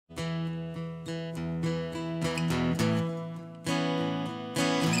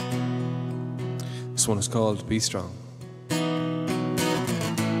This one is called Be Strong.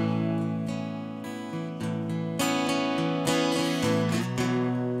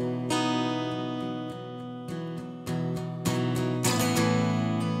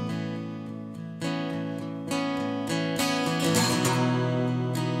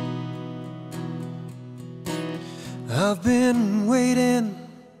 I've been waiting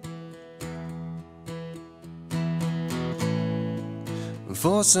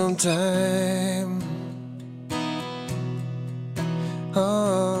for some time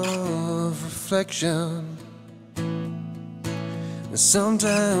of reflection, some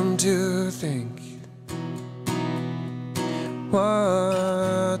time to think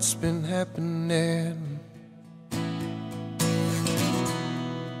what's been happening.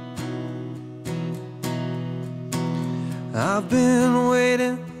 I've been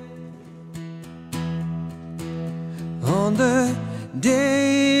waiting on the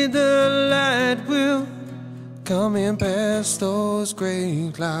day the light will come in past those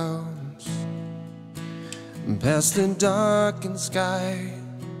gray clouds, past the darkened sky.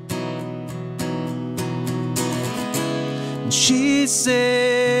 And she said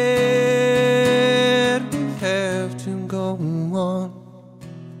we have to go on.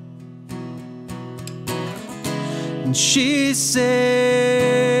 And she said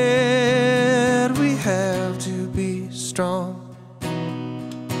we have to be strong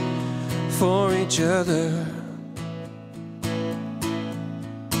for each other,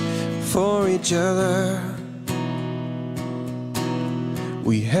 for each other.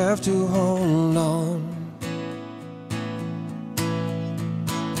 We have to hold on.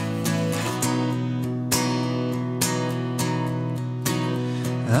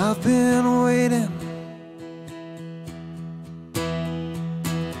 I've been waiting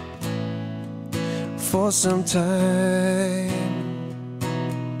for some time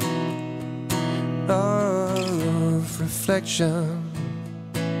of reflection,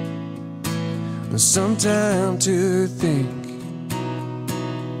 some time to think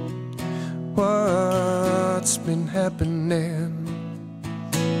what's been happening.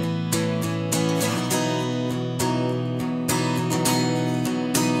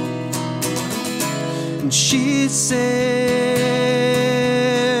 And she said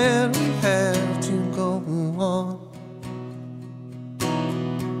we have to go on.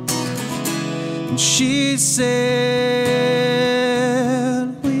 And she said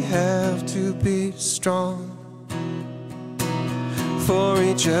we have to be strong for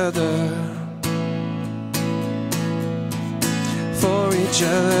each other, for each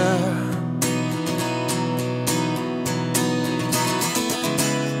other.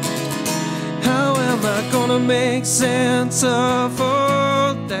 How am I gonna make sense of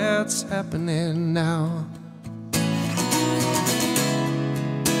all that's happening now?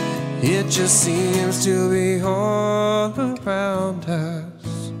 It just seems to be all around us.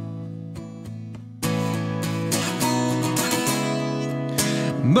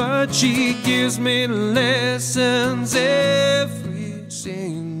 But she gives me lessons every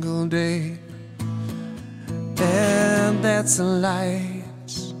single day, and that's a light.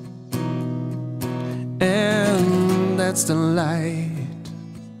 And that's the light,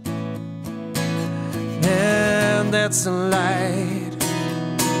 and that's the light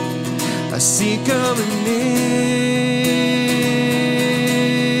I see coming in,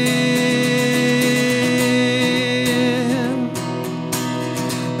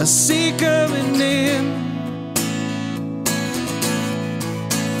 I see coming in.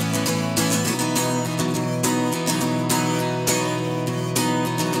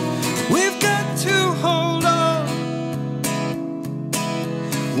 We've got to hold on.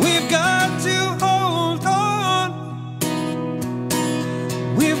 We've got to hold on.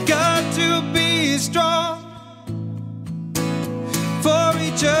 We've got to be strong for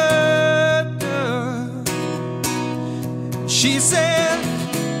each other. She said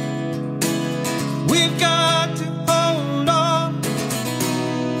we've got to hold on.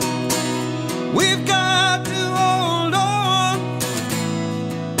 We've got to hold on.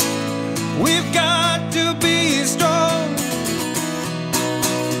 We've got to be strong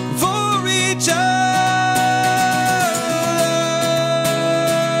for each other.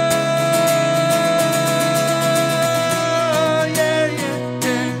 Yeah, yeah,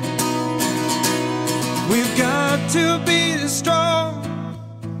 yeah. We've got to be strong.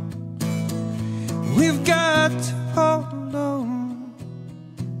 We've got to hold on.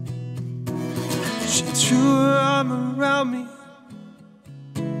 She threw her arm around me.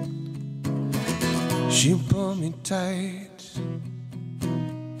 She pulled me tight.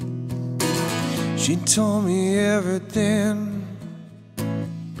 She told me everything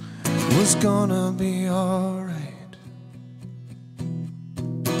was gonna be alright.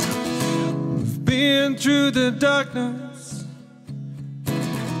 We've been through the darkness,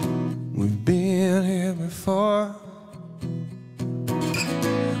 we've been here before.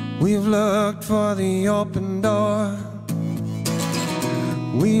 We've looked for the open door,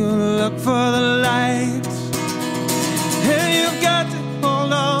 we've looked for the light. And you've got to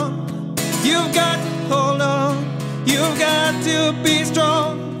hold on, you've got to hold on, you've got to be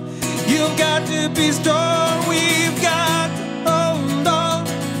strong, you've got to be strong.